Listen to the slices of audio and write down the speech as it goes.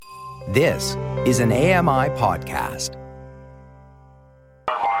This is an AMI podcast.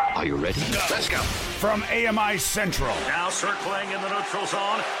 Are you ready? Let's go. From AMI Central. Now circling in the neutral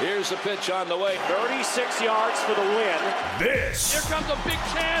zone. Here's the pitch on the way. 36 yards for the win. This. Here comes a big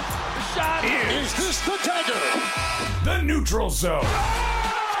chance. The shot. Is this the Tiger? The neutral zone.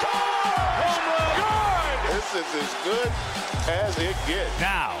 Home run. Good. This is as good as it gets.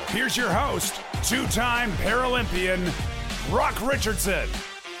 Now, here's your host, two-time Paralympian, Brock Richardson.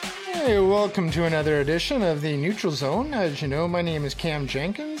 Hey, welcome to another edition of the Neutral Zone. As you know, my name is Cam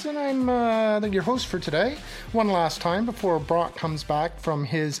Jenkins, and I'm your host for today. One last time before Brock comes back from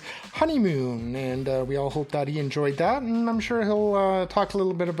his honeymoon, and we all hope that he enjoyed that, and I'm sure he'll talk a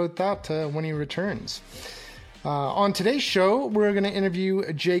little bit about that when he returns. On today's show, we're going to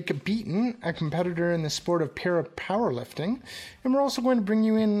interview Jake Beaton, a competitor in the sport of powerlifting, and we're also going to bring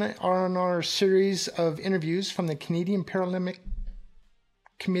you in on our series of interviews from the Canadian Paralympic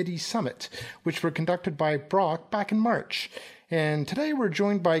Committee Summit, which were conducted by Brock back in March. And today we're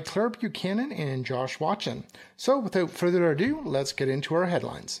joined by Claire Buchanan and Josh Watson. So without further ado, let's get into our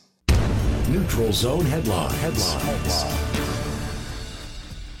headlines. Neutral Zone headlines.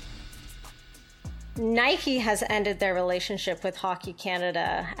 Nike has ended their relationship with Hockey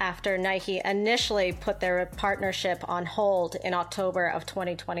Canada after Nike initially put their partnership on hold in October of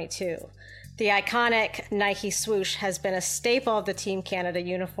 2022. The iconic Nike swoosh has been a staple of the Team Canada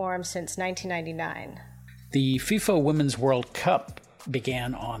uniform since 1999. The FIFA Women's World Cup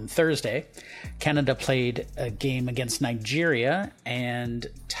began on Thursday. Canada played a game against Nigeria and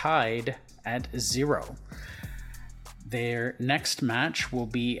tied at 0. Their next match will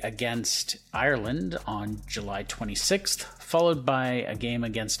be against Ireland on July 26th, followed by a game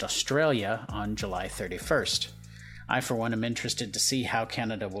against Australia on July 31st. I, for one, am interested to see how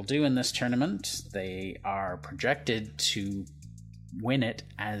Canada will do in this tournament. They are projected to win it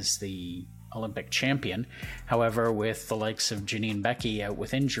as the Olympic champion. However, with the likes of Janine Beckie out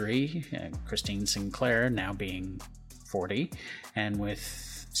with injury, Christine Sinclair now being 40, and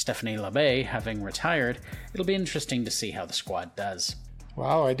with Stephanie Labbé having retired, it'll be interesting to see how the squad does.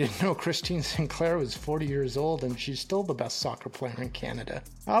 Wow, I didn't know Christine Sinclair was 40 years old and she's still the best soccer player in Canada.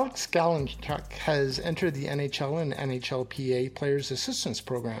 Alex Galchenyuk has entered the NHL and NHLPA Players Assistance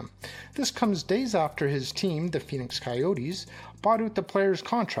Program. This comes days after his team, the Phoenix Coyotes, bought out the player's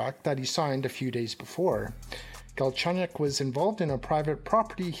contract that he signed a few days before. Galchenyuk was involved in a private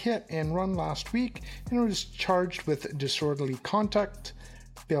property hit and run last week and was charged with disorderly conduct,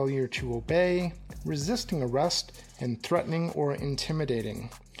 failure to obey, resisting arrest, and threatening or intimidating.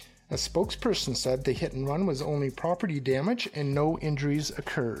 A spokesperson said the hit and run was only property damage and no injuries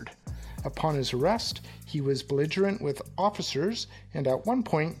occurred. Upon his arrest, he was belligerent with officers and at one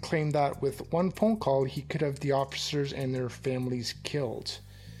point claimed that with one phone call he could have the officers and their families killed.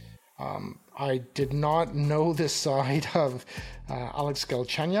 I did not know this side of Alex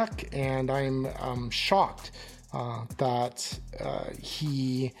Galchenyuk, and I'm shocked that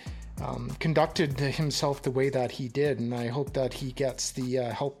he conducted himself the way that he did, and I hope that he gets the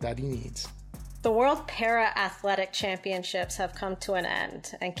help that he needs. The World Para-Athletic Championships have come to an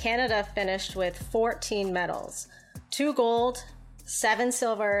end, and Canada finished with 14 medals, 2 gold, 7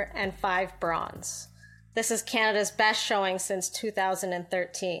 silver, and 5 bronze. This is Canada's best showing since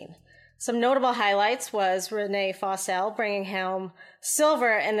 2013. Some notable highlights was Renee Fossell bringing home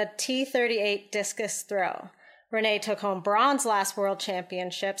silver in the T38 discus throw. Renee took home bronze last World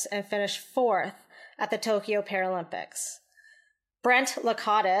Championships and finished 4th at the Tokyo Paralympics. Brent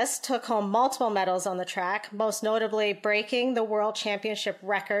Lakatos took home multiple medals on the track, most notably breaking the World Championship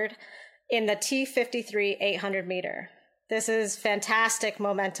record in the T53 800 meter. This is fantastic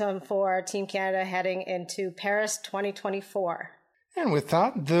momentum for Team Canada heading into Paris 2024. And with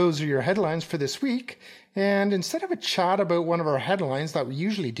that, those are your headlines for this week. And instead of a chat about one of our headlines that we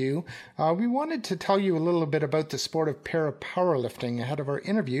usually do, we wanted to tell you a little bit about the sport of powerlifting ahead of our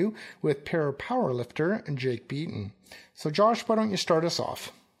interview with powerlifter Jake Beaton. So Josh, why don't you start us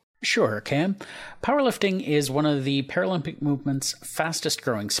off? Sure, Cam. Powerlifting is one of the Paralympic movement's fastest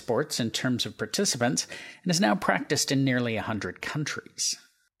growing sports in terms of participants and is now practiced in nearly 100 countries.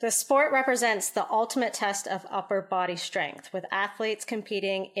 The sport represents the ultimate test of upper body strength, with athletes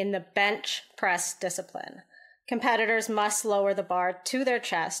competing in the bench press discipline. Competitors must lower the bar to their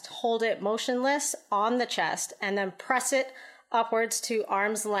chest, hold it motionless on the chest, and then press it upwards to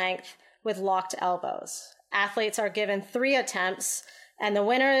arm's length with locked elbows. Athletes are given 3 attempts, and the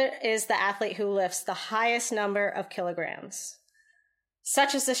winner is the athlete who lifts the highest number of kilograms.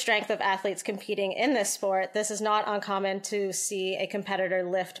 Such is the strength of athletes competing in this sport, this is not uncommon to see a competitor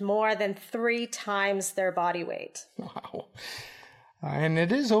lift more than 3 times their body weight. Wow. And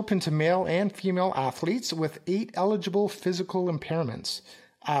it is open to male and female athletes with 8 eligible physical impairments.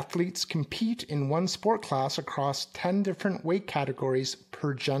 Athletes compete in one sport class across 10 different weight categories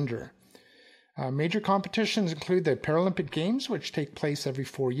per gender. Major competitions include the Paralympic Games, which take place every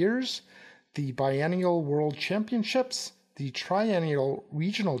 4 years, the Biennial World Championships, the Triennial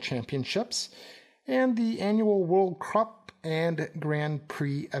Regional Championships, and the annual World Cup and Grand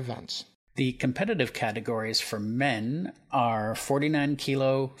Prix events. The competitive categories for men are 49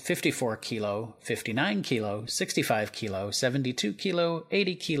 kilo, 54 kilo, 59 kilo, 65 kilo, 72 kilo,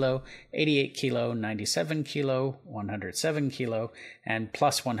 80 kilo, 88 kilo, 97 kilo, 107 kilo, and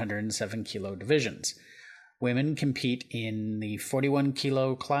plus 107 kilo divisions. Women compete in the 41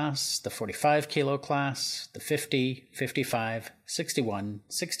 kilo class, the 45 kilo class, the 50, 55, 61,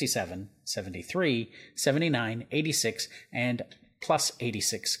 67, 73, 79, 86, and plus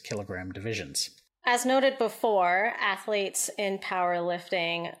 86 kilogram divisions. As noted before, athletes in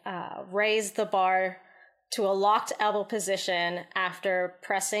powerlifting raise the bar to a locked elbow position after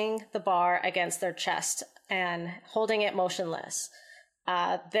pressing the bar against their chest and holding it motionless.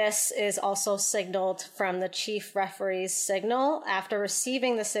 This is also signaled from the chief referee's signal. After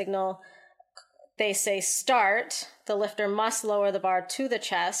receiving the signal, they say start. The lifter must lower the bar to the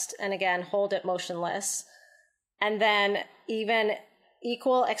chest and again hold it motionless. And then even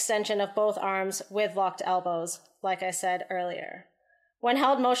equal extension of both arms with locked elbows, like I said earlier. When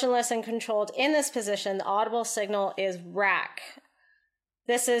held motionless and controlled in this position, the audible signal is rack.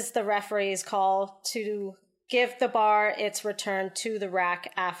 This is the referee's call to give the bar its return to the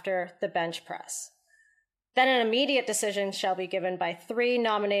rack after the bench press. Then an immediate decision shall be given by 3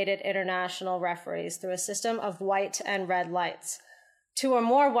 nominated international referees through a system of white and red lights. 2 or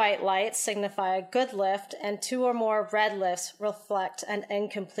more white lights signify a good lift, and 2 or more red lifts reflect an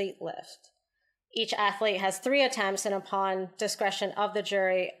incomplete lift. Each athlete has 3 attempts, and upon discretion of the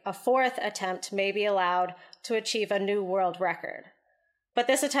jury, a 4th attempt may be allowed to achieve a new world record. But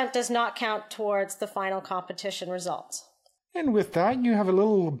this attempt does not count towards the final competition results. And with that, you have a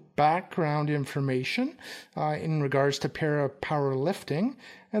little background information in regards to para-powerlifting.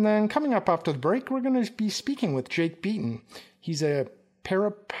 And then coming up after the break, we're going to be speaking with Jake Beaton. He's a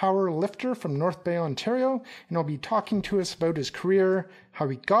para-powerlifter from North Bay, Ontario, and he'll be talking to us about his career, how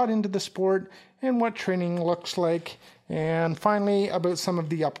he got into the sport, and what training looks like, and finally about some of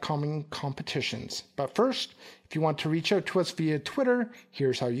the upcoming competitions. But first, if you want to reach out to us via Twitter,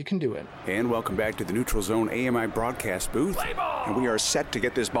 here's how you can do it. And welcome back to the Neutral Zone AMI broadcast booth. And we are set to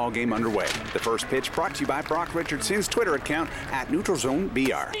get this ball game underway. The first pitch brought to you by Brock Richardson's Twitter account at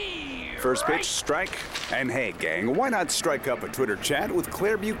NeutralZoneBR. First pitch, strike. And hey, gang, why not strike up a Twitter chat with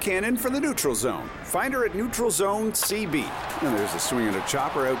Claire Buchanan for the Neutral Zone? Find her at Neutral Zone CB. And there's a swing and a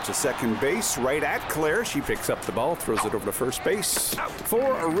chopper out to second base, right at Claire. She picks up the ball, throws it over to first base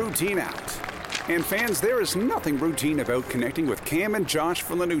for a routine out. And fans, there is nothing routine about connecting with Cam and Josh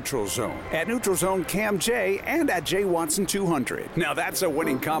from the Neutral Zone. At Neutral Zone Cam J and at J Watson 200. Now that's a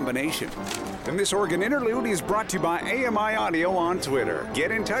winning combination. And this Oregon interlude is brought to you by AMI Audio on Twitter.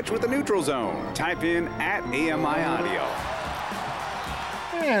 Get in touch with the Neutral Zone. Type in at AMI Audio.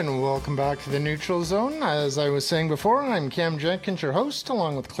 And welcome back to the Neutral Zone. As I was saying before, I'm Cam Jenkins, your host,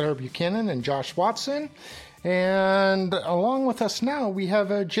 along with Claire Buchanan and Josh Watson. And along with us now, we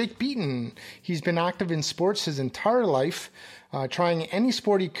have Jake Beaton. He's been active in sports his entire life, trying any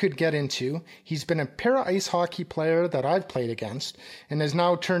sport he could get into. He's been a para-ice hockey player that I've played against, and has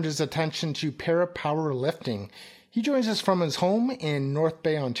now turned his attention to para-powerlifting. He joins us from his home in North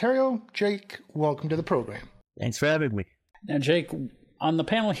Bay, Ontario. Jake, welcome to the program. Thanks for having me. Now, Jake, on the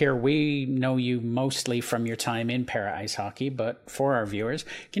panel here, we know you mostly from your time in para-ice hockey, but for our viewers,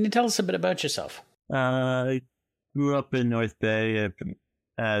 can you tell us a bit about yourself? I grew up in North Bay.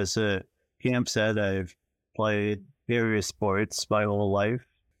 As Cam said, I've played various sports my whole life.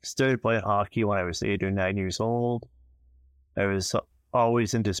 Started playing hockey when I was 8 or 9 years old. I was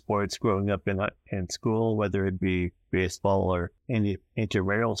always into sports growing up in school, whether it be baseball or any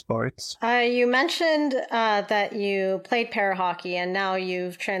intramural sports. You mentioned that you played para hockey and now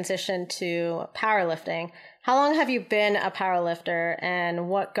you've transitioned to powerlifting. How long have you been a powerlifter, and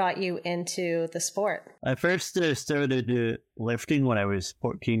what got you into the sport? I first started lifting when I was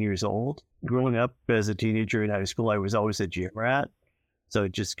 14 years old. Growing up as a teenager in high school, I was always a gym rat, so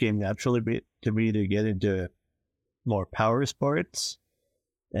it just came naturally to me to get into more power sports.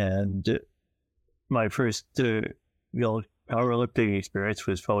 And my first powerlifting experience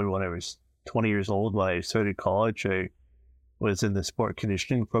was probably when I was 20 years old. When I started college, I was in the sport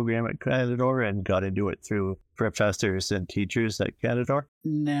conditioning program at Canada and got into it through professors and teachers at Canada.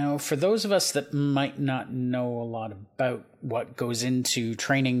 Now, for those of us that might not know a lot about what goes into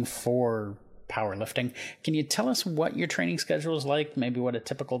training for powerlifting, can you tell us what your training schedule is like, maybe what a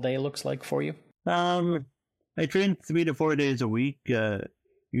typical day looks like for you? I train 3 to 4 days a week.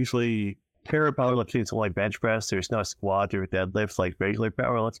 Usually powerlifting is only bench press. There's no squat or deadlift like regular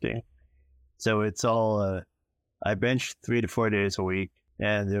powerlifting. So it's all, I bench 3 to 4 days a week.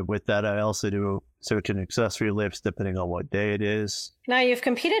 And with that, I also do certain accessory lifts depending on what day it is. Now, you've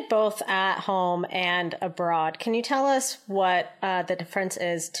competed both at home and abroad. Can you tell us what the difference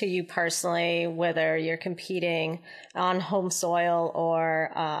is to you personally, whether you're competing on home soil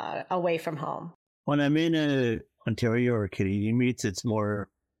or away from home? When I'm in Ontario or Canadian meets, it's more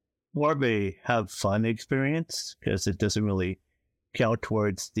of a have fun experience because it doesn't really count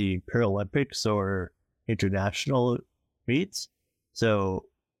towards the Paralympics or international meets. So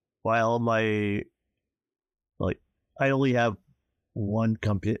while I only have one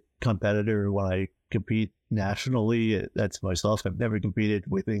competitor when I compete nationally, that's myself. I've never competed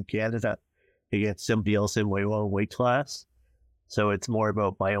within Canada against somebody else in my own weight class. So it's more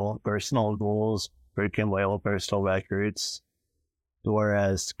about my own personal goals, breaking my own personal records.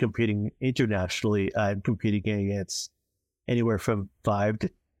 Whereas competing internationally, I'm competing against anywhere from 5 to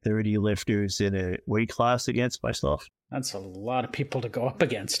 30 lifters in a weight class against myself. That's a lot of people to go up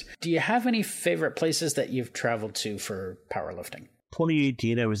against. Do you have any favorite places that you've traveled to for powerlifting?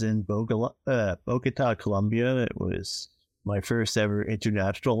 2018, I was in Bogota, Colombia. It was my first ever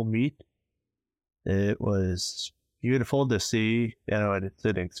international meet. It was beautiful to see. It's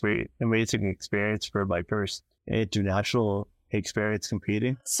an amazing experience for my first international experience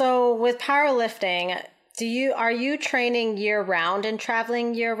competing. So with powerlifting, are you training year round and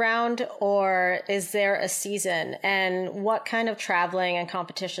traveling year round, or is there a season? And what kind of traveling and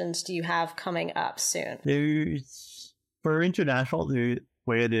competitions do you have coming up soon? For international, the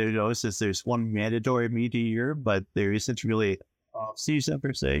way it goes is there's one mandatory meet a year, but there isn't really off season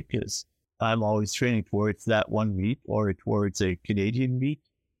per se, because I'm always training towards that one meet or towards a Canadian meet.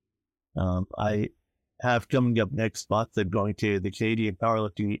 I have coming up next month, I'm going to the Canadian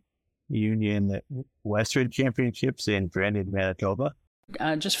Paralympic Union Western Championships in Brandon, Manitoba.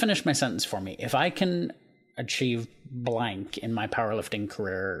 Just finish my sentence for me. If I can achieve blank in my powerlifting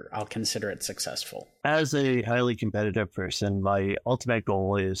career, I'll consider it successful. As a highly competitive person, my ultimate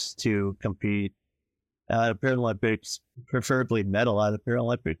goal is to compete at Paralympics, preferably medal at the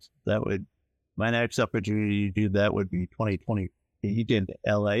Paralympics. My next opportunity to do that would be 2028 in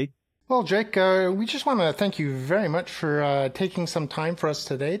LA. Well, Jake, we just want to thank you very much for taking some time for us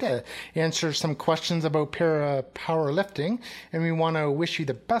today to answer some questions about powerlifting, and we want to wish you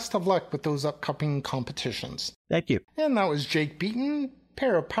the best of luck with those upcoming competitions. Thank you. And that was Jake Beaton,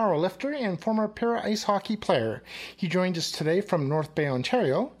 powerlifter and former para ice hockey player. He joined us today from North Bay,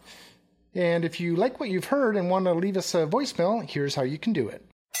 Ontario. And if you like what you've heard and want to leave us a voicemail, here's how you can do it.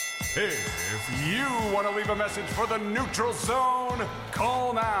 If you want to leave a message for the Neutral Zone,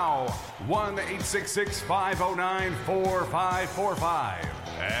 call now 1-866-509-4545.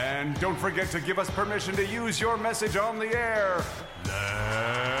 And don't forget to give us permission to use your message on the air.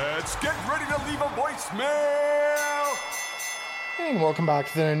 Let's get ready to leave a voicemail. And welcome back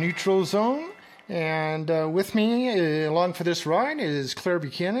to the Neutral Zone. And with me along for this ride is Claire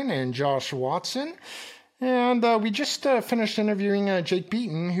Buchanan and Josh Watson. And we just finished interviewing Jake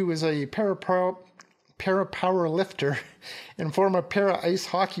Beaton, who is a para-powerlifter and former para-ice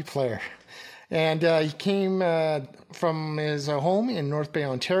hockey player. And he came from his home in North Bay,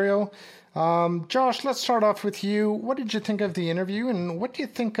 Ontario. Josh, let's start off with you. What did you think of the interview, and what do you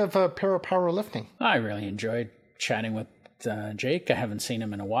think of para-powerlifting? I really enjoyed chatting with Jake. I haven't seen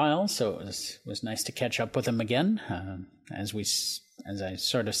him in a while, so it was nice to catch up with him again. As I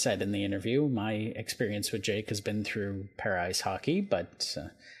sort of said in the interview, my experience with Jake has been through para-ice hockey, but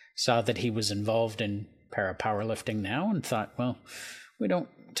saw that he was involved in para-powerlifting now and thought, well, we don't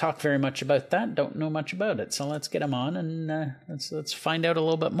talk very much about that, don't know much about it, so let's get him on and let's find out a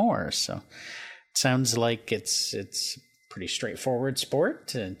little bit more. So it sounds like it's a pretty straightforward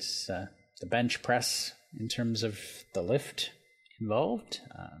sport. It's the bench press in terms of the lift involved.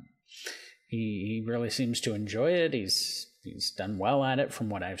 He really seems to enjoy it. He's done well at it from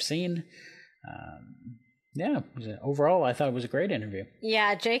what I've seen. Overall, I thought it was a great interview.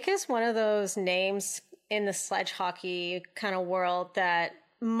 Yeah, Jake is one of those names in the sledge hockey kind of world that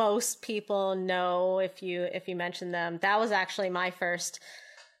most people know if you mention them. That was actually my first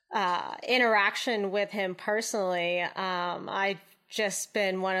interaction with him personally. I just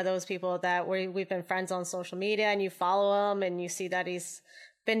been one of those people that we've been friends on social media, and you follow him and you see that he's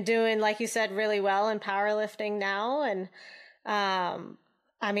been doing, like you said, really well in powerlifting now. And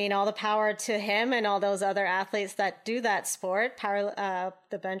I mean, all the power to him and all those other athletes that do that sport. The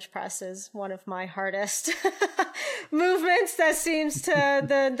bench press is one of my hardest movements. That seems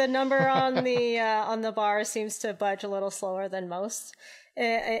to the number on the bar seems to budge a little slower than most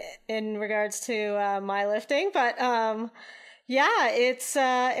in regards to my lifting. But yeah,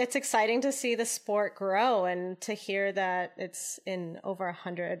 it's exciting to see the sport grow, and to hear that it's in over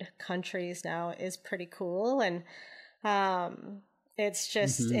 100 countries now is pretty cool. And it's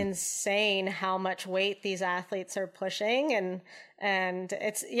just insane how much weight these athletes are pushing, and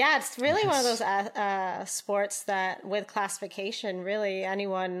it's really one of those sports that, with classification, really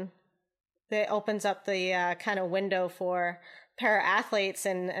anyone, that opens up the kind of window for para athletes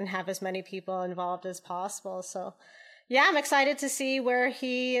and have as many people involved as possible. So yeah, I'm excited to see where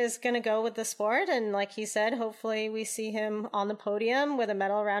he is going to go with the sport, and like he said, hopefully we see him on the podium with a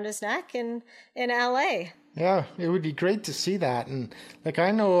medal around his neck in LA. Yeah, it would be great to see that. And like,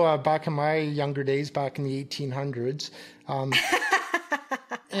 I know back in my younger days, back in the 1800s,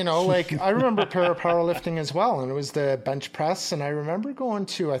 you know, like I remember powerlifting as well. And it was the bench press. And I remember going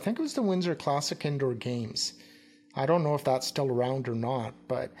to, I think it was the Windsor Classic Indoor Games. I don't know if that's still around or not,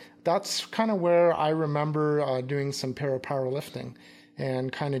 but that's kind of where I remember doing some powerlifting and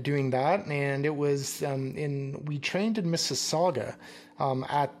kind of doing that. And it was we trained in Mississauga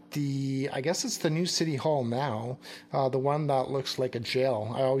at I guess it's the new City Hall now, the one that looks like a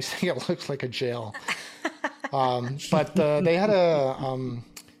jail. I always think it looks like a jail. But they had a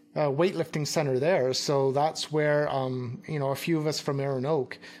weightlifting center there. So that's where, you know, a few of us from Erin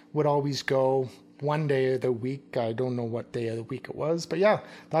Oak would always go one day of the week. I don't know what day of the week it was, but yeah,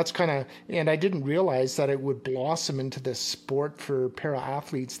 that's kind of, and I didn't realize that it would blossom into this sport for para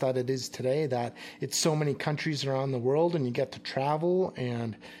athletes that it is today, that it's so many countries around the world and you get to travel.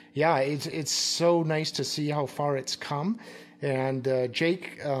 And yeah, it's so nice to see how far it's come. And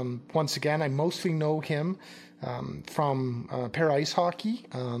Jake, once again, I mostly know him from para ice hockey.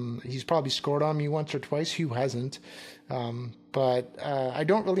 He's probably scored on me once or twice. Who hasn't? But I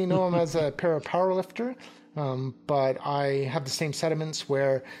don't really know him as a powerlifter. But I have the same sentiments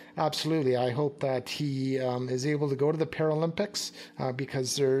where absolutely I hope that he is able to go to the Paralympics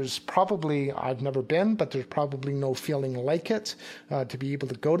because there's probably, I've never been, but there's probably no feeling like it to be able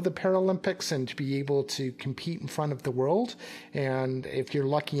to go to the Paralympics and to be able to compete in front of the world. And if you're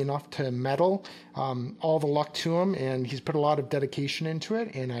lucky enough to medal, all the luck to him. And he's put a lot of dedication into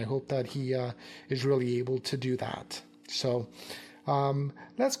it. And I hope that he is really able to do that. So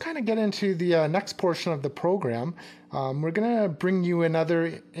let's kind of get into the next portion of the program. We're going to bring you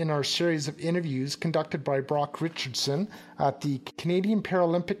another in our series of interviews conducted by Brock Richardson at the Canadian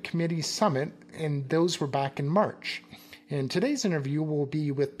Paralympic Committee Summit, and those were back in March. And today's interview will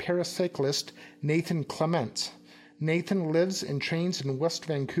be with paracyclist Nathan Clement. Nathan lives and trains in West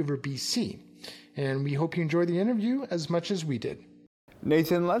Vancouver, BC, and we hope you enjoy the interview as much as we did.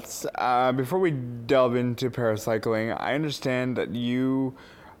 Nathan, let's, before we delve into paracycling, I understand that you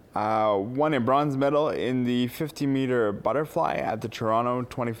won a bronze medal in the 50-meter butterfly at the Toronto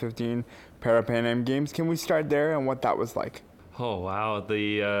 2015 Para-Pan Am Games. Can we start there and what that was like? Oh, wow.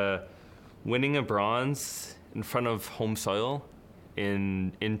 The winning a bronze in front of home soil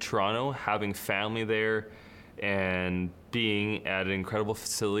in Toronto, having family there, and being at an incredible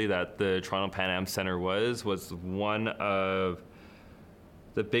facility that the Toronto Pan Am Centre was one of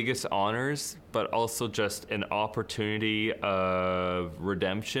the biggest honors, but also just an opportunity of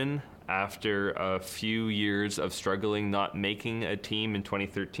redemption after a few years of struggling, not making a team in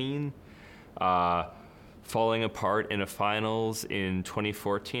 2013, falling apart in a finals in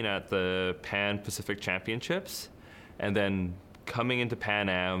 2014 at the Pan Pacific Championships, and then coming into Pan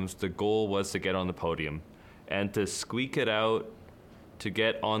Ams, the goal was to get on the podium, and to squeak it out, to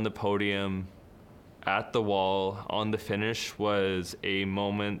get on the podium at the wall on the finish was a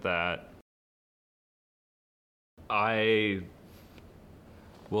moment that I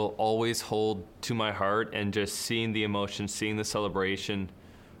will always hold to my heart. And just seeing the emotion, seeing the celebration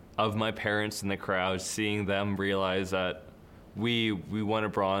of my parents in the crowd, seeing them realize that we won a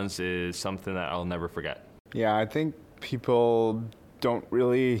bronze is something that I'll never forget. Yeah, I think people don't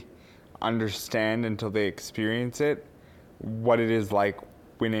really understand until they experience it what it is like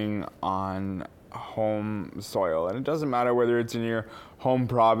winning on home soil. And it doesn't matter whether it's in your home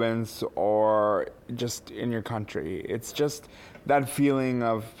province or just in your country. It's just that feeling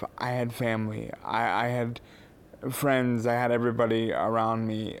of I had family, I had friends, I had everybody around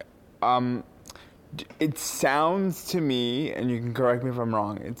me. It sounds to me, and you can correct me if I'm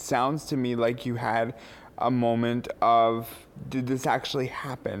wrong, it sounds to me like you had a moment of, did this actually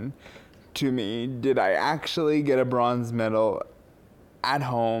happen to me? Did I actually get a bronze medal at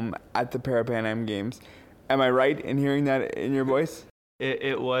home at the Pan Am Games? Am I right in hearing that in your voice?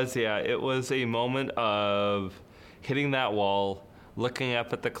 It was, yeah. It was a moment of hitting that wall, looking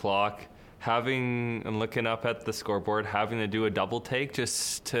up at the clock, looking up at the scoreboard, having to do a double take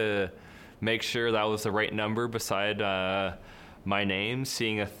just to make sure that was the right number beside my name,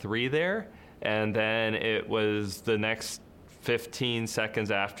 seeing a 3 there. And then it was the next 15 seconds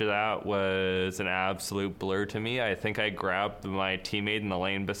after that was an absolute blur to me. I think I grabbed my teammate in the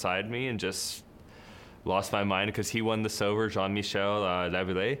lane beside me and just lost my mind because he won the silver, Jean-Michel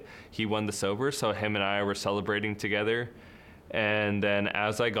Laboulé. He won the silver, so him and I were celebrating together. And then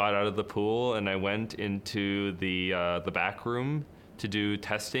as I got out of the pool and I went into the back room to do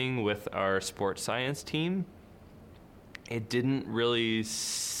testing with our sports science team, it didn't really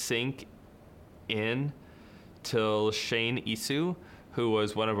sink in till Shane Isu, who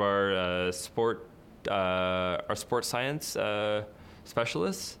was one of our sports science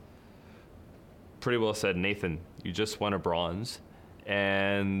specialists, pretty well said, "Nathan, you just won a bronze,"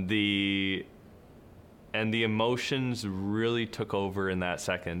 and the emotions really took over in that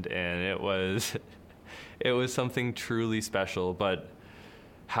second, and it was something truly special. But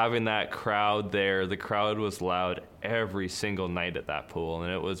having that crowd there, the crowd was loud every single night at that pool,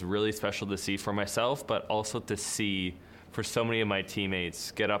 and it was really special to see for myself, but also to see for so many of my teammates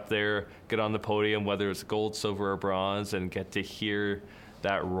get up there, get on the podium, whether it's gold, silver, or bronze, and get to hear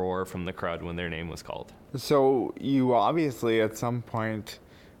that roar from the crowd when their name was called. So you obviously at some point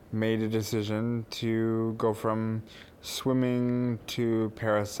made a decision to go from swimming to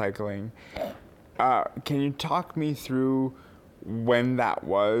paracycling. Can you talk me through when that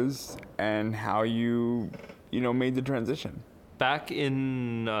was and how you made the transition? Back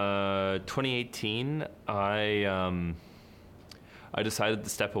in 2018, I decided to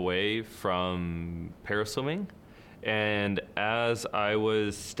step away from paraswimming, and as I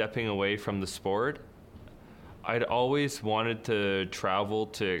was stepping away from the sport, I'd always wanted to travel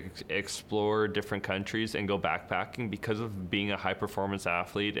to explore different countries and go backpacking because of being a high-performance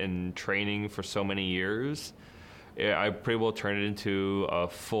athlete and training for so many years. I pretty well turned it into a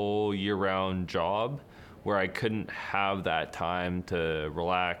full year-round job where I couldn't have that time to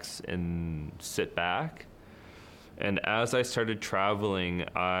relax and sit back. And as I started traveling,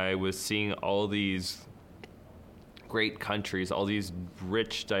 I was seeing all these great countries, all these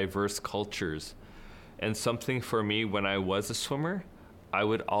rich, diverse cultures. And something for me, when I was a swimmer, I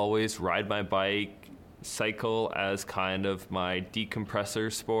would always ride my bike, cycle as kind of my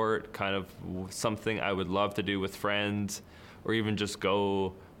decompressor sport, kind of something I would love to do with friends, or even just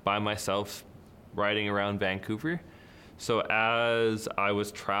go by myself riding around Vancouver. So as I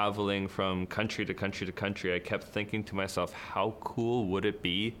was traveling from country to country to country, I kept thinking to myself, how cool would it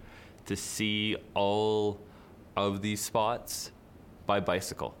be to see all of these spots by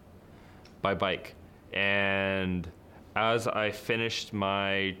bike. And as I finished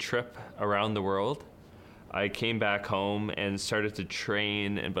my trip around the world, I came back home and started to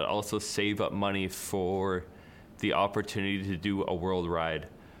train, but also save up money for the opportunity to do a world ride.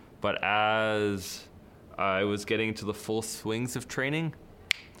 But as I was getting to the full swings of training,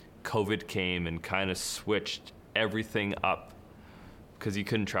 COVID came and kind of switched everything up because you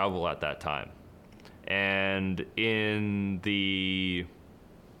couldn't travel at that time. And in the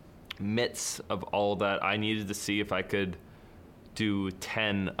midst of all that, I needed to see if I could do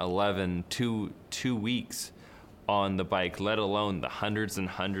 10, 11, 2 weeks on the bike, let alone the hundreds and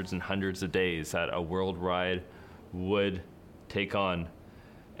hundreds and hundreds of days that a world ride would take on.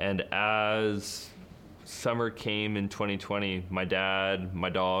 And as summer came in 2020, my dad, my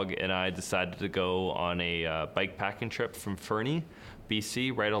dog, and I decided to go on a bike packing trip from Fernie,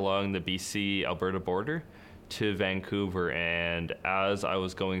 BC, right along the BC-Alberta border, to Vancouver. And as I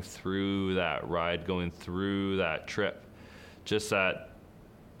was going through that ride, going through that trip, just that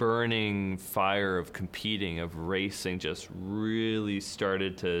burning fire of competing, of racing, just really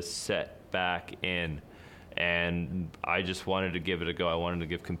started to set back in. And I just wanted to give it a go. I wanted to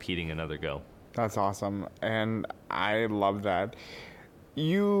give competing another go. That's awesome. And I love that.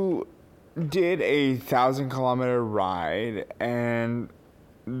 You did a 1,000-kilometer ride, and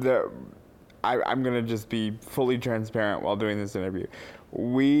I'm going to just be fully transparent while doing this interview.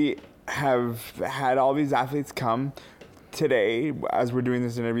 We have had all these athletes come today as we're doing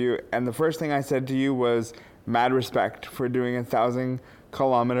this interview, and the first thing I said to you was mad respect for doing a 1,000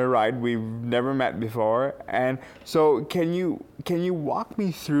 kilometer ride. We've never met before. And so can you walk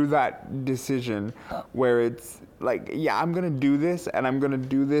me through that decision where it's like, yeah, I'm going to do this, and I'm going to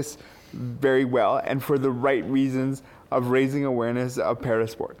do this very well and for the right reasons of raising awareness of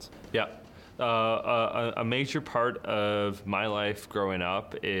parasports? Yeah. A major part of my life growing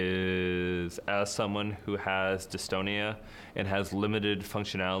up is as someone who has dystonia and has limited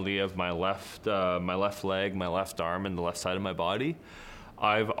functionality of my left leg, my left arm, and the left side of my body.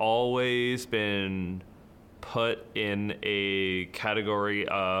 I've always been put in a category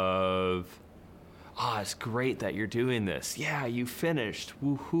of, it's great that you're doing this. Yeah, you finished.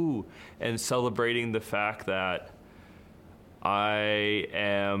 Woohoo. And celebrating the fact that I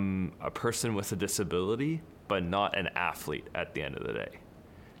am a person with a disability, but not an athlete at the end of the day.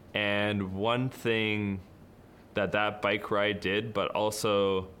 And one thing that bike ride did, but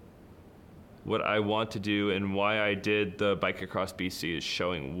also what I want to do and why I did the Bike Across BC, is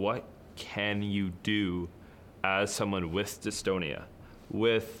showing what can you do as someone with dystonia,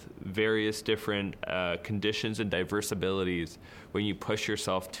 with various different conditions and diverse abilities, when you push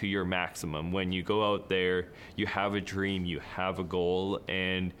yourself to your maximum. When you go out there, you have a dream, you have a goal,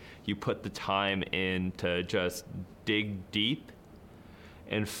 and you put the time in to just dig deep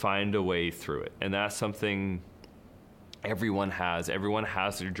and find a way through it. And that's something everyone has. Everyone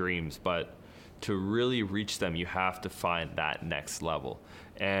has their dreams, but to really reach them, you have to find that next level.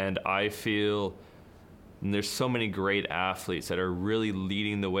 And I feel there's so many great athletes that are really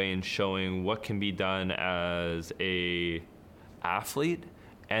leading the way and showing what can be done as a athlete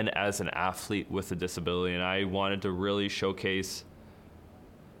and as an athlete with a disability. And I wanted to really showcase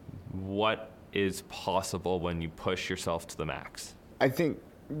what is possible when you push yourself to the max. I think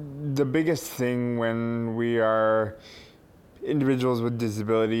the biggest thing when we are individuals with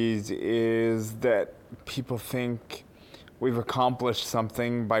disabilities is that people think we've accomplished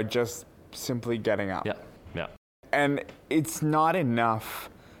something by just simply getting up. Yeah. And it's not enough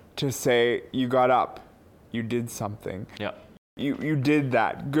to say you got up, you did something. Yeah. You did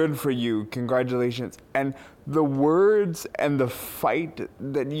that. Good for you. Congratulations. And the words and the fight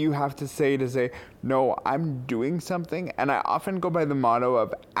that you have to say, no, I'm doing something. And I often go by the motto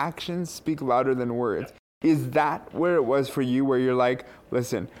of actions speak louder than words. Is that where it was for you, where you're like,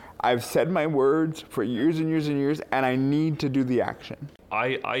 listen, I've said my words for years and years and years, and I need to do the action?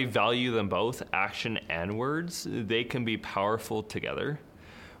 I value them both, action and words. They can be powerful together.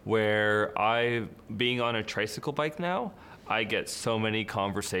 Where being on a tricycle bike now, I get so many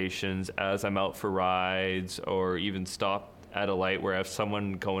conversations as I'm out for rides or even stop at a light where I have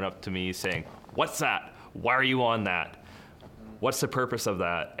someone going up to me saying, "What's that? Why are you on that? What's the purpose of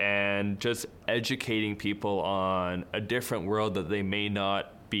that?" And just educating people on a different world that they may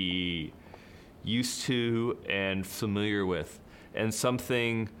not be used to and familiar with. And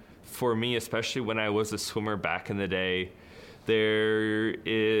something for me, especially when I was a swimmer back in the day, there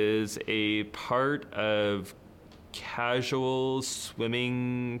is a part of casual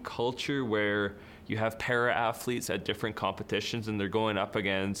swimming culture where you have para athletes at different competitions and they're going up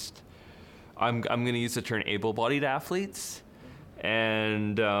against, I'm going to use the term able-bodied athletes.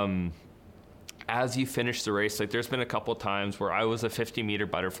 And as you finish the race, like there's been a couple times where I was a 50-meter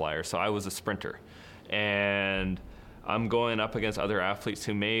butterflyer, so I was a sprinter. And I'm going up against other athletes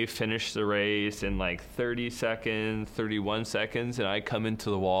who may finish the race in like 30 seconds, 31 seconds, and I come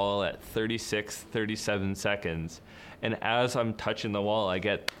into the wall at 36, 37 seconds. And as I'm touching the wall, I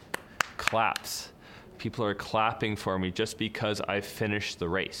get claps. People are clapping for me just because I finished the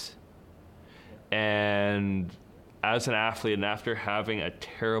race. And as an athlete, and after having a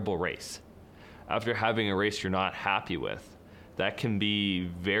terrible race, after having a race you're not happy with, that can be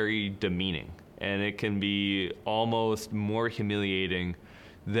very demeaning. And it can be almost more humiliating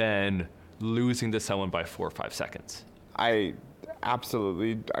than losing to someone by 4 or 5 seconds. I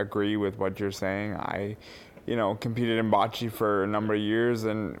absolutely agree with what you're saying. I, competed in bocce for a number of years,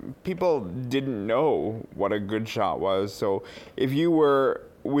 and people didn't know what a good shot was. So if you were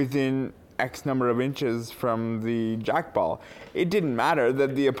within X number of inches from the jackball, it didn't matter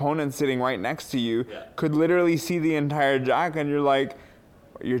that the opponent sitting right next to you could literally see the entire jack, and you're like,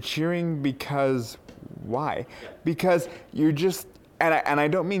 you're cheering because why? Because you're just, and I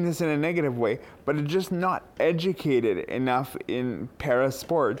don't mean this in a negative way, but it's just not educated enough in para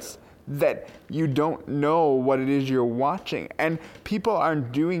sports that you don't know what it is you're watching. And people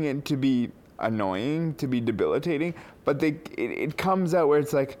aren't doing it to be annoying, to be debilitating, but it comes out where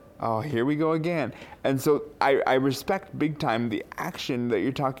it's like, oh, here we go again. And so I respect big time the action that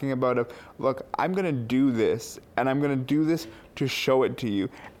you're talking about of, look, I'm going to do this, and I'm going to do this to show it to you.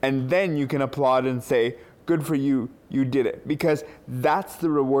 And then you can applaud and say, good for you, you did it. Because that's the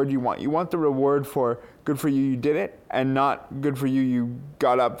reward you want. You want the reward for good for you, you did it, and not good for you, you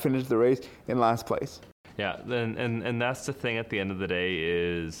got up, finished the race in last place. Yeah, and that's the thing at the end of the day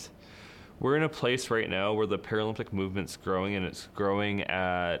is we're in a place right now where the Paralympic movement's growing, and it's growing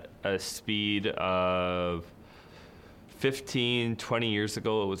at a speed of 15, 20 years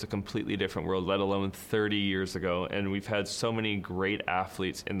ago. It was a completely different world, let alone 30 years ago. And we've had so many great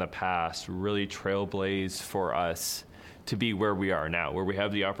athletes in the past really trailblaze for us to be where we are now, where we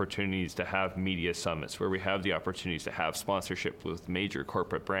have the opportunities to have media summits, where we have the opportunities to have sponsorship with major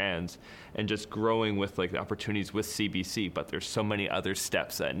corporate brands, and just growing with like the opportunities with CBC. But there's so many other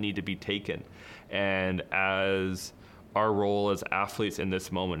steps that need to be taken. And as our role as athletes in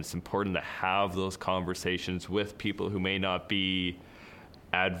this moment, it's important to have those conversations with people who may not be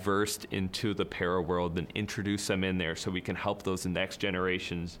adverse into the para world and introduce them in there so we can help those next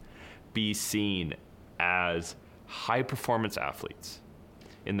generations be seen as high performance athletes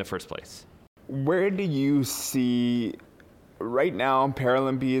in the first place. Where do you see right now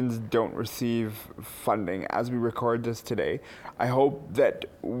Paralympians don't receive funding as we record this today? I hope that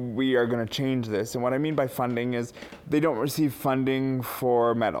we are going to change this. And what I mean by funding is they don't receive funding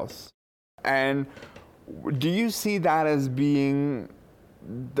for medals. And do you see that as being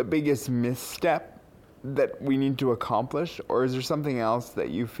the biggest misstep that we need to accomplish? Or is there something else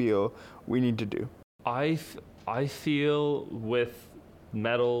that you feel we need to do? I feel with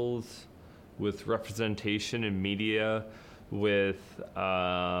medals, with representation in media, with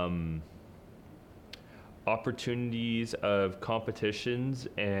opportunities of competitions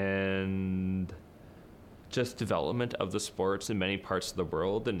and just development of the sports in many parts of the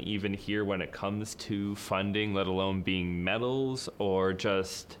world, and even here when it comes to funding, let alone being medals or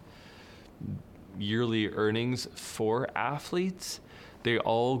just yearly earnings for athletes, they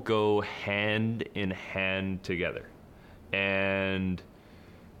all go hand in hand together. And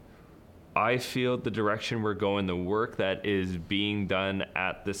I feel the direction we're going, the work that is being done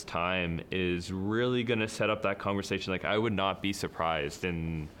at this time is really going to set up that conversation. Like, I would not be surprised,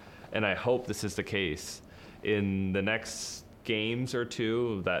 and I hope this is the case, in the next games or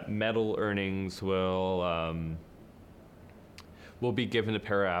two, that medal earnings will be given to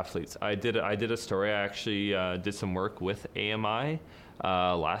para athletes. I did a story. I actually did some work with AMI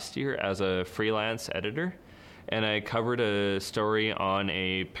last year as a freelance editor. And I covered a story on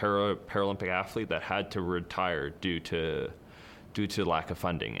a Paralympic athlete that had to retire due to lack of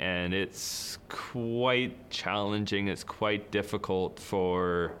funding. And it's quite challenging. It's quite difficult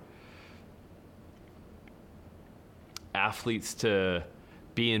for athletes to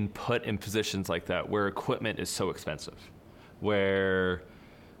be put in positions like that where equipment is so expensive. Where,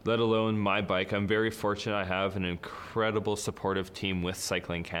 let alone my bike, I'm very fortunate I have an incredible supportive team with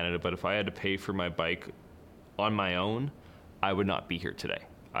Cycling Canada, but if I had to pay for my bike on my own, I would not be here today.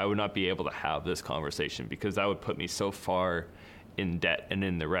 I would not be able to have this conversation because that would put me so far in debt and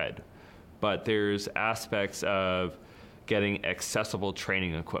in the red. But there's aspects of getting accessible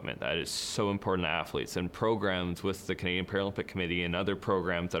training equipment that is so important to athletes, and programs with the Canadian Paralympic Committee and other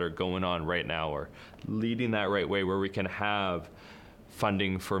programs that are going on right now are leading that right way, where we can have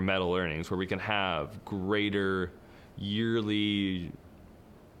funding for medal earnings, where we can have greater yearly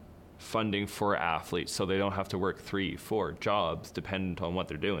funding for athletes so they don't have to work 3-4 jobs dependent on what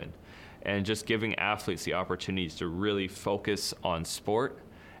they're doing, and just giving athletes the opportunities to really focus on sport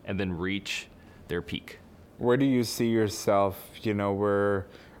and then reach their peak. Where do you see yourself? You know, we're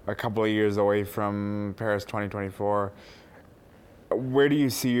a couple of years away from Paris 2024. Where do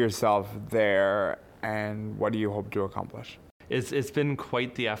you see yourself there, and what do you hope to accomplish? It's been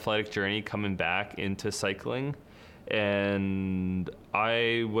quite the athletic journey coming back into cycling. And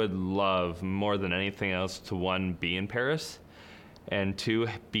I would love more than anything else to, one, be in Paris, and two,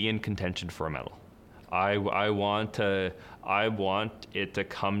 be in contention for a medal. I want it to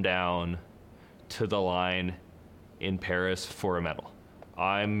come down to the line in Paris for a medal.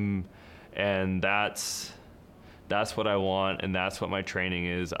 And that's what I want, and that's what my training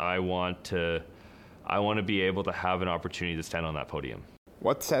is. I want to be able to have an opportunity to stand on that podium.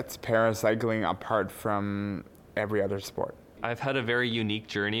 What sets paracycling apart from every other sport? I've had a very unique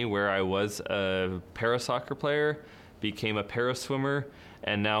journey where I was a para-soccer player, became a para-swimmer,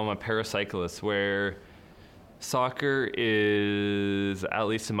 and now I'm a paracyclist, where soccer is, at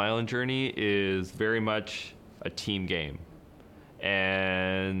least in my own journey, is very much a team game.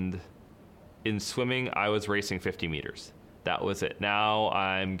 And in swimming, I was racing 50 meters. That was it. Now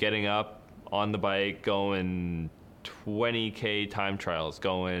I'm getting up on the bike, going 20K time trials,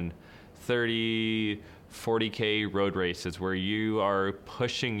 going 30, 40K road races where you are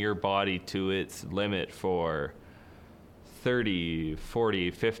pushing your body to its limit for 30,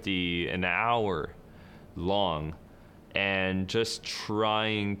 40, 50 an hour long, and just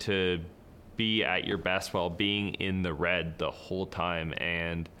trying to be at your best while being in the red the whole time.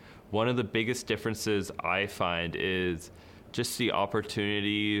 And one of the biggest differences I find is just the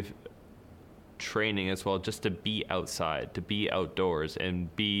opportunity training as well, just to be outside, to be outdoors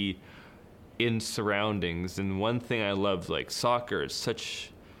and be in surroundings. And one thing I love, like soccer is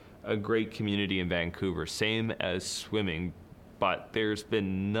such a great community in Vancouver, same as swimming, but there's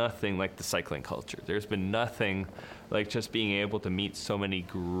been nothing like the cycling culture. There's been nothing like just being able to meet so many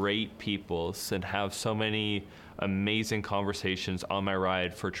great people and have so many amazing conversations on my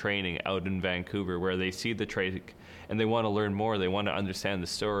ride for training out in Vancouver, where they see the track and they want to learn more. They want to understand the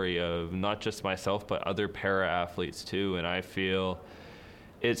story of not just myself, but other para athletes too. And I feel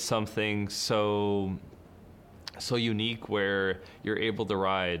it's something so unique where you're able to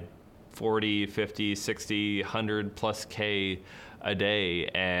ride 40, 50, 60, 100 plus K a day.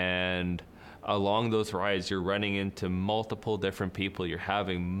 And along those rides, you're running into multiple different people. You're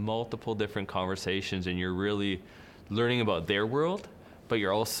having multiple different conversations, and you're really learning about their world, but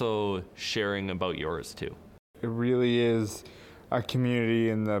you're also sharing about yours too. It really is a community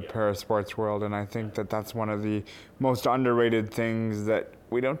in the parasports world, and I think that that's one of the most underrated things that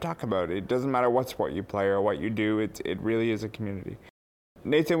we don't talk about. It doesn't matter what sport you play or what you do, it really is a community.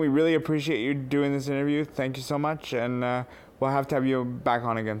 Nathan, we really appreciate you doing this interview. Thank you so much, and we'll have to have you back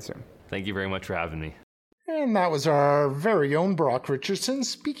on again soon. Thank you very much for having me. And that was our very own Brock Richardson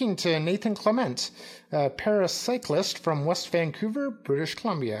speaking to Nathan Clement, a paracyclist from West Vancouver, British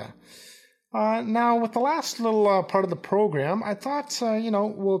Columbia. Now, with the last little part of the program, I thought,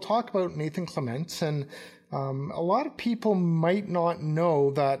 we'll talk about Nathan Clement. And a lot of people might not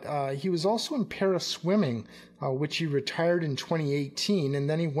know that he was also in paraswimming, which he retired in 2018, and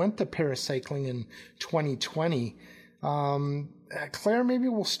then he went to paracycling in 2020. Claire, maybe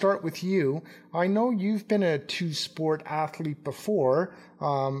we'll start with you. I know you've been a two-sport athlete before.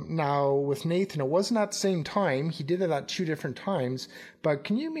 Now, with Nathan, it wasn't at the same time. He did it at two different times. But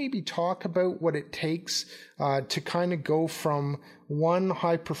can you maybe talk about what it takes to kind of go from one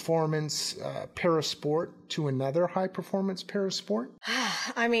high-performance parasport to another high-performance parasport?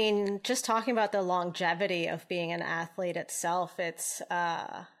 I mean, just talking about the longevity of being an athlete itself, it's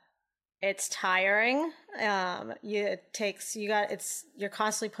tiring. You're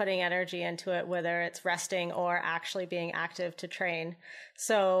constantly putting energy into it, whether it's resting or actually being active to train.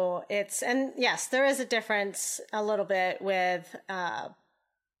 So and yes, there is a difference a little bit with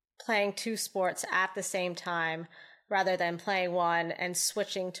playing two sports at the same time rather than playing one and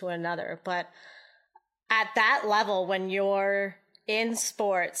switching to another. But at that level, when you're in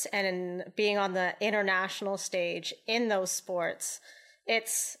sports and in being on the international stage in those sports,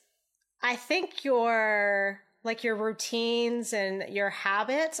 I think your routines and your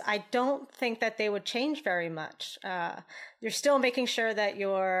habits, I don't think that they would change very much. You're still making sure that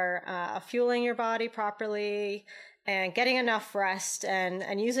you're fueling your body properly and getting enough rest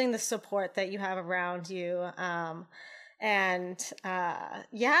and using the support that you have around you. I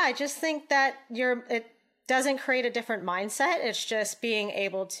just think that it doesn't create a different mindset. It's just being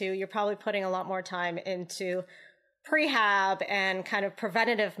able to, you're probably putting a lot more time into prehab and kind of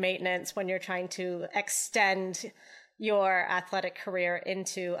preventative maintenance when you're trying to extend your athletic career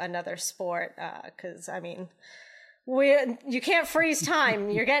into another sport. Because you can't freeze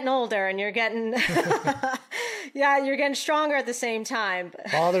time. You're getting older and you're getting, you're getting stronger at the same time.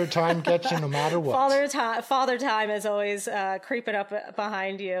 Father time gets you no matter what. Father time is always creeping up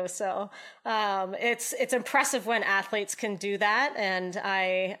behind you. So it's impressive when athletes can do that, and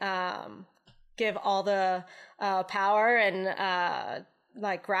I give all the power and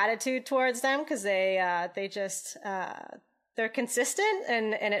gratitude towards them, because they're consistent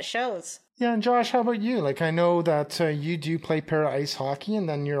and it shows. Yeah, and Josh, how about you? I know that you do play para ice hockey, and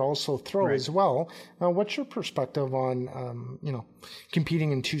then you're also throw as well. What's your perspective on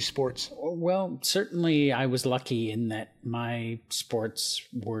competing in two sports? Well, certainly I was lucky in that my sports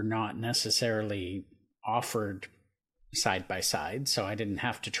were not necessarily offered side by side, so I didn't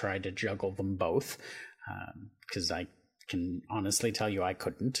have to try to juggle them both, because I can honestly tell you I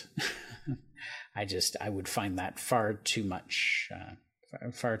couldn't. I would find that far too much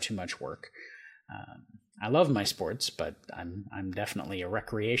work. I love my sports, but I'm definitely a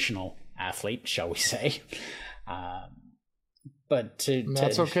recreational athlete, shall we say. But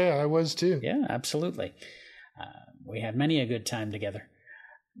that's okay. I was too. Yeah, absolutely. We had many a good time together.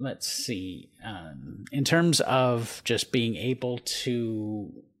 Let's see. In terms of just being able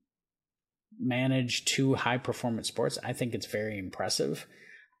to manage 2 high-performance sports, I think it's very impressive.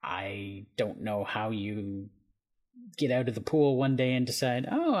 I don't know how you get out of the pool one day and decide,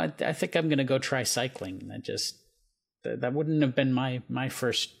 I think I'm going to go try cycling. That wouldn't have been my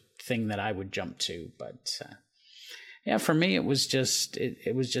first thing that I would jump to. But for me, it was just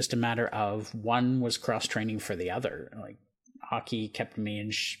a matter of one was cross-training for the other. Like hockey kept me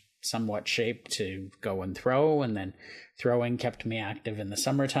in somewhat shape to go and throw, and then throwing kept me active in the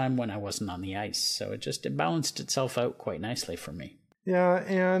summertime when I wasn't on the ice. So it balanced itself out quite nicely for me. Yeah,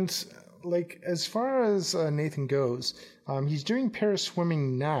 and like as far as Nathan goes, he's doing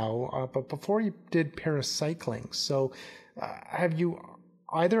para-swimming now, but before he did para-cycling. So have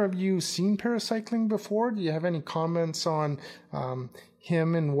either of you seen para-cycling before? Do you have any comments on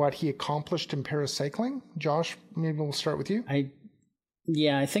him and what he accomplished in para-cycling? Josh, maybe we'll start with you. I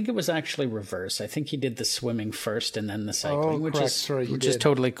think it was actually reverse. I think he did the swimming first and then the cycling, which is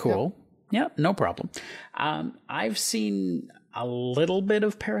totally cool. Yeah, no problem. I've seen a little bit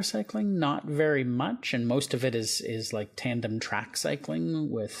of paracycling, not very much, and most of it is like tandem track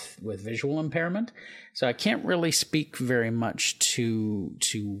cycling with visual impairment. So I can't really speak very much to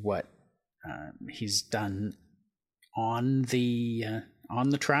what he's done on the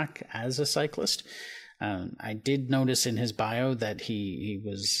track as a cyclist. I did notice in his bio that he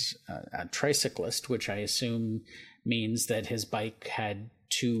was a tricyclist, which I assume means that his bike had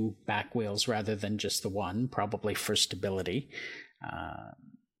 2 back wheels rather than just the one, probably for stability.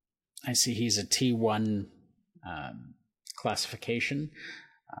 I see he's a T1 classification.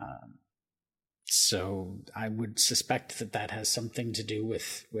 So I would suspect that has something to do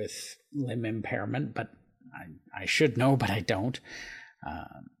with limb impairment, but I should know, but I don't.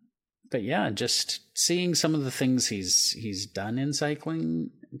 But yeah, just seeing some of the things he's done in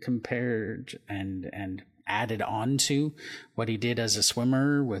cycling compared and added on to what he did as a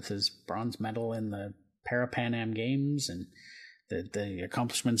swimmer with his bronze medal in the Para-Pan Am Games and the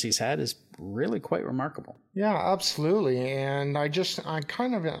accomplishments he's had is really quite remarkable. Yeah, absolutely. And I'm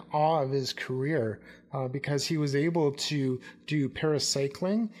kind of in awe of his career because he was able to do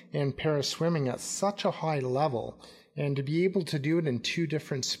paracycling and paraswimming at such a high level. And to be able to do it in 2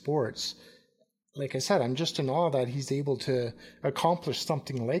 different sports, like I said, I'm just in awe that he's able to accomplish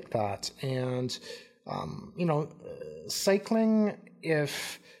something like that. And, cycling, and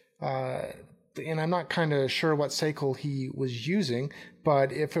I'm not kind of sure what cycle he was using,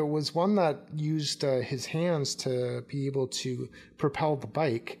 but if it was one that used his hands to be able to propel the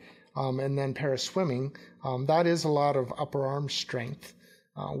bike, and then paraswimming, that is a lot of upper arm strength,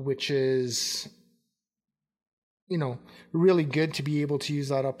 which is really good to be able to use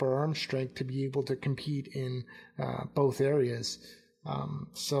that upper arm strength to be able to compete in both areas.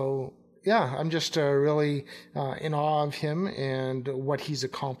 So yeah, I'm just really in awe of him and what he's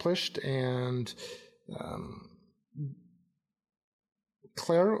accomplished. And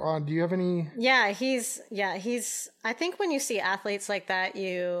Claire, do you have any? Yeah, he's. I think when you see athletes like that,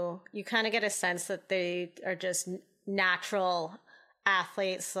 you kind of get a sense that they are just natural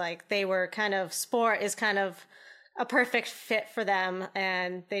athletes. Like they were sport is kind of a perfect fit for them,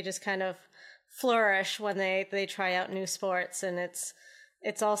 and they just kind of flourish when they try out new sports. And it's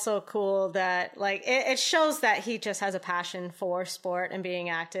also cool that it shows that he just has a passion for sport and being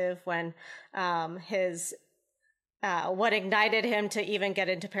active. When what ignited him to even get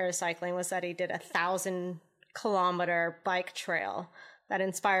into paracycling was that he did 1,000-kilometer bike trail that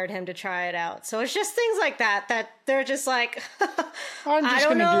inspired him to try it out. So it's just things like that they're just like, I'm just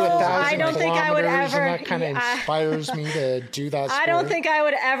going to do 1,000 kilometers, and that kind of inspires me to do that sport. I don't think I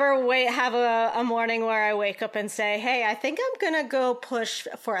would ever have a morning where I wake up and say, hey, I think I'm going to go push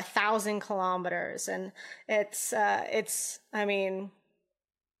for 1,000 kilometers. And it's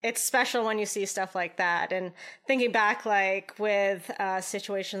special when you see stuff like that. And thinking back, like with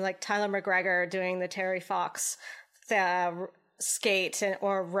situations like Tyler McGregor doing the Terry Fox skate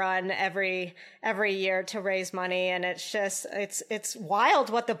or run every year to raise money, and it's just it's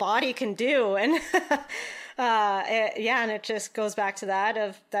wild what the body can do. And and it just goes back to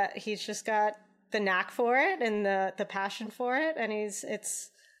that he's just got the knack for it and the passion for it, and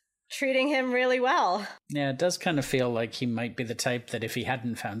it's treating him really well. Yeah, it does kind of feel like he might be the type that if he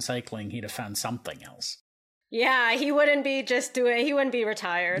hadn't found cycling, he'd have found something else. Yeah, he wouldn't be he wouldn't be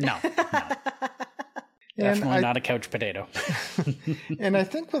retired. No. Definitely not a couch potato. And I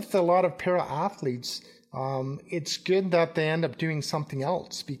think with a lot of para athletes, it's good that they end up doing something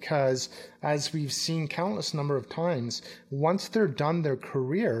else, because as we've seen countless number of times, once they're done their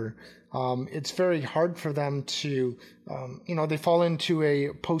career, it's very hard for them to, they fall into a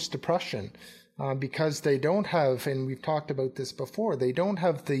post-depression. because they don't have, and we've talked about this before, they don't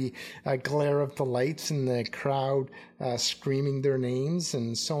have the glare of the lights and the crowd screaming their names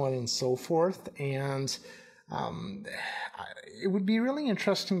and so on and so forth. And it would be really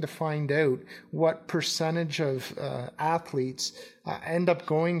interesting to find out what percentage of athletes end up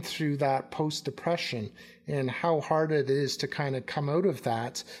going through that post-depression, and how hard it is to kind of come out of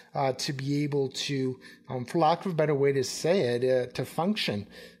that, to be able to, for lack of a better way to say it, to function,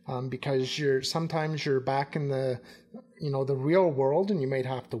 because sometimes you're back in the real world and you might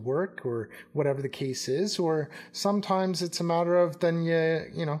have to work or whatever the case is, or sometimes it's a matter of then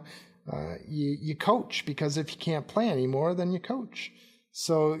you coach, because if you can't play anymore, then you coach.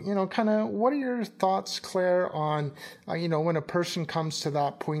 So, kind of what are your thoughts, Claire, on, when a person comes to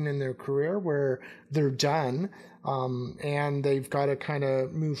that point in their career where they're done, and they've got to kind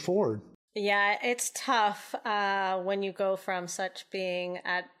of move forward? Yeah, it's tough when you go from such being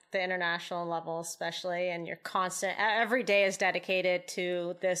at the international level, especially, and you're constant, every day is dedicated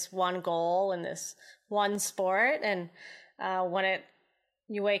to this one goal and this one sport. And when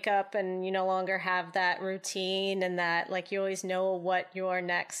you wake up and you no longer have that routine, and that, like, you always know what your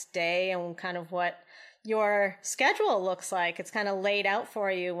next day and kind of what your schedule looks like. It's kind of laid out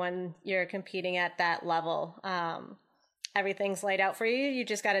for you when you're competing at that level. Everything's laid out for you. You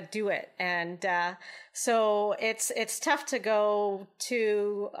just got to do it. And so it's tough to go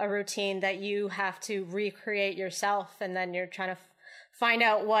to a routine that you have to recreate yourself, and then you're trying to find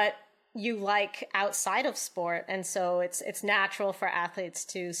out what you like outside of sport. And so it's natural for athletes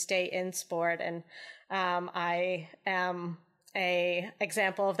to stay in sport. And I am a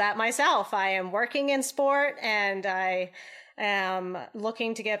example of that myself. I am working in sport, and I am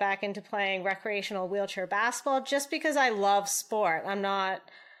looking to get back into playing recreational wheelchair basketball just because I love sport. I'm not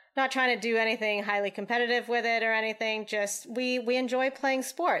trying to do anything highly competitive with it or anything. Just we enjoy playing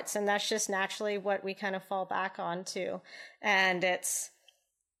sports, and that's just naturally what we kind of fall back onto. And it's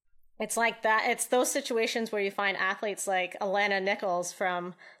like that. It's those situations where you find athletes like Alana Nichols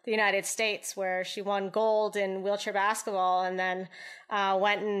from the United States, where she won gold in wheelchair basketball, and then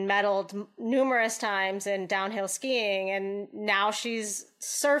went and medaled numerous times in downhill skiing. And now she's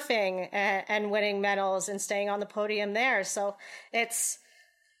surfing and winning medals and staying on the podium there. So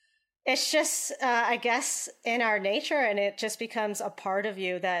it's just, I guess, in our nature, and it just becomes a part of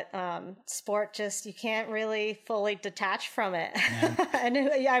you that sport just, you can't really fully detach from it. Yeah. And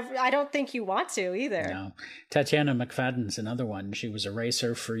I don't think you want to either. No. Tatiana McFadden's another one. She was a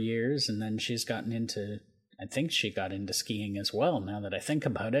racer for years, and then she's gotten into, I think she got into skiing as well, now that I think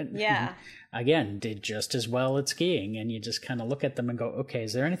about it. Yeah. Again, did just as well at skiing, and you just kind of look at them and go, okay,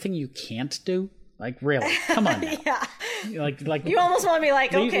 is there anything you can't do? Like, really? Come on now. Yeah. Like you almost want to be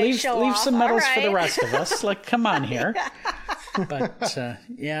like, okay, leave off. some medals right. for the rest of us. Like, come on here. Yeah. But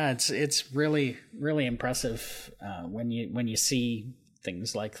it's really, really impressive when you see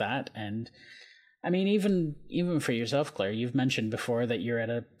things like that. And I mean, even for yourself, Claire, you've mentioned before that you're at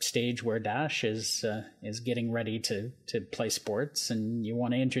a stage where Dash is getting ready to play sports, and you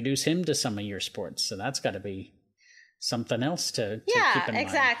want to introduce him to some of your sports. So that's got to be something else to keep in mind.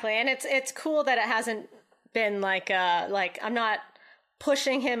 Exactly. And it's cool that it hasn't been like I'm not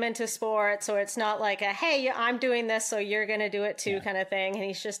pushing him into sports, or it's not like hey, I'm doing this, so you're going to do it too kind of thing. And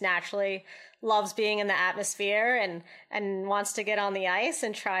he's just naturally loves being in the atmosphere and wants to get on the ice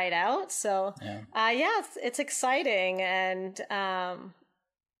and try it out. So it's exciting. And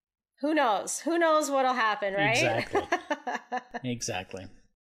who knows what'll happen, right? Exactly.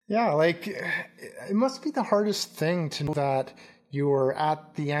 Yeah, like, it must be the hardest thing to know that you're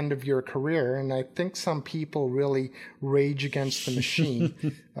at the end of your career. And I think some people really rage against the machine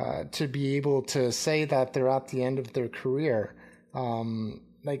to be able to say that they're at the end of their career.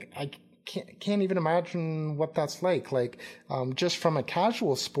 Like, I can't even imagine what that's like. Like, just from a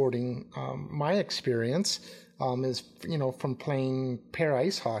casual sporting, my experience is, from playing pair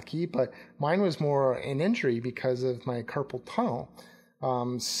ice hockey, but mine was more an injury because of my carpal tunnel.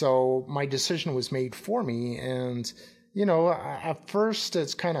 So my decision was made for me, and, at first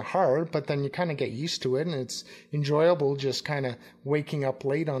it's kind of hard, but then you kind of get used to it, and it's enjoyable just kind of waking up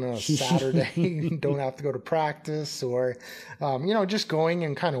late on a Saturday and don't have to go to practice, or, just going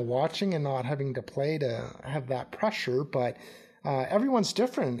and kind of watching and not having to play to have that pressure. But everyone's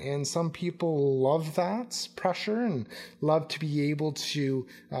different, and some people love that pressure and love to be able to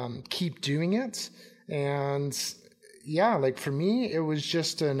keep doing it. And yeah, like for me, it was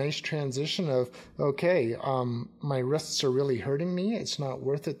just a nice transition of, okay, my wrists are really hurting me. It's not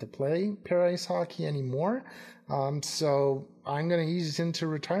worth it to play para ice hockey anymore. So I'm going to ease into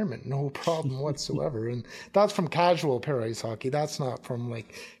retirement. No problem whatsoever. And that's from casual para ice hockey. That's not from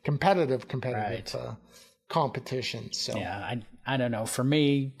like competitive Right. competition. So yeah, I don't know. For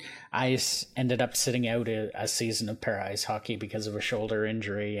me, I ended up sitting out a season of para ice hockey because of a shoulder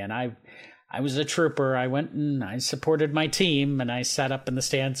injury, and I was a trooper. I went and I supported my team, and I sat up in the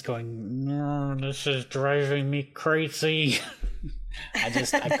stands going, "No, this is driving me crazy."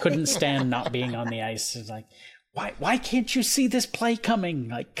 I couldn't stand not being on the ice. It's like, why can't you see this play coming?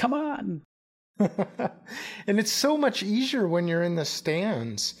 Like, come on. And it's so much easier when you're in the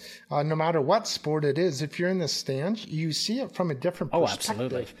stands, no matter what sport it is. If you're in the stands, you see it from a different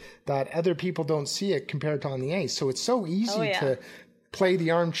perspective that other people don't see it compared to on the ice. So it's so easy to play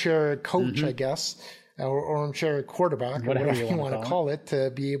the armchair coach, I guess, or armchair quarterback, or whatever you want to call it,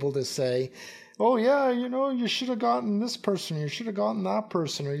 to be able to say, oh yeah, you should have gotten this person, you should have gotten that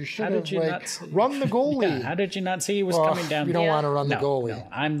person, or you should have run the goalie. Yeah, how did you not see he was coming down? You don't want to run the goalie. No,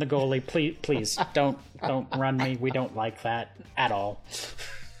 I'm the goalie. Please don't run me. We don't like that at all.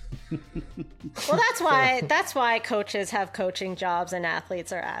 Well, that's why coaches have coaching jobs and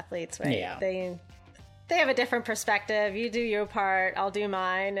athletes are athletes, right? Yeah. They have a different perspective. You do your part, I'll do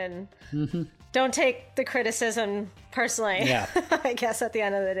mine, and don't take the criticism personally. Yeah. I guess at the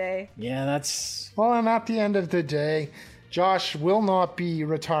end of the day. Yeah, that's... Well, and at the end of the day, Josh will not be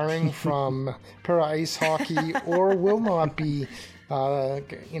retiring from para ice hockey or will not be,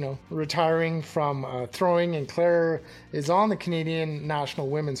 retiring from throwing. And Claire is on the Canadian national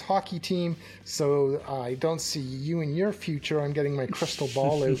women's hockey team. So I don't see you in your future. I'm getting my crystal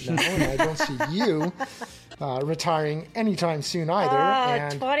ball out now, and I don't see you retiring anytime soon either.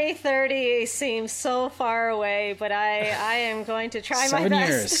 2030 seems so far away, but I am going to try my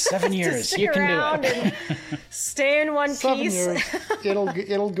best. 7 years. You can do it. And stay in one 7 piece. years.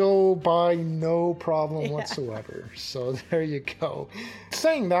 It'll go by no problem whatsoever. So there you go.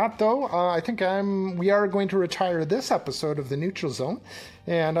 Saying that though, I think we are going to retire this episode of the Neutral Zone,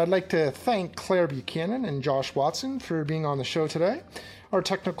 and I'd like to thank Claire Buchanan and Josh Watson for being on the show today. Our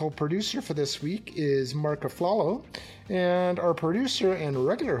technical producer for this week is Mark Aflalo, and our producer and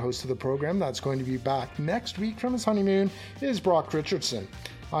regular host of the program that's going to be back next week from his honeymoon is Brock Richardson.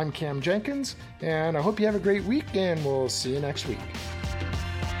 I'm Cam Jenkins, and I hope you have a great week, and we'll see you next week.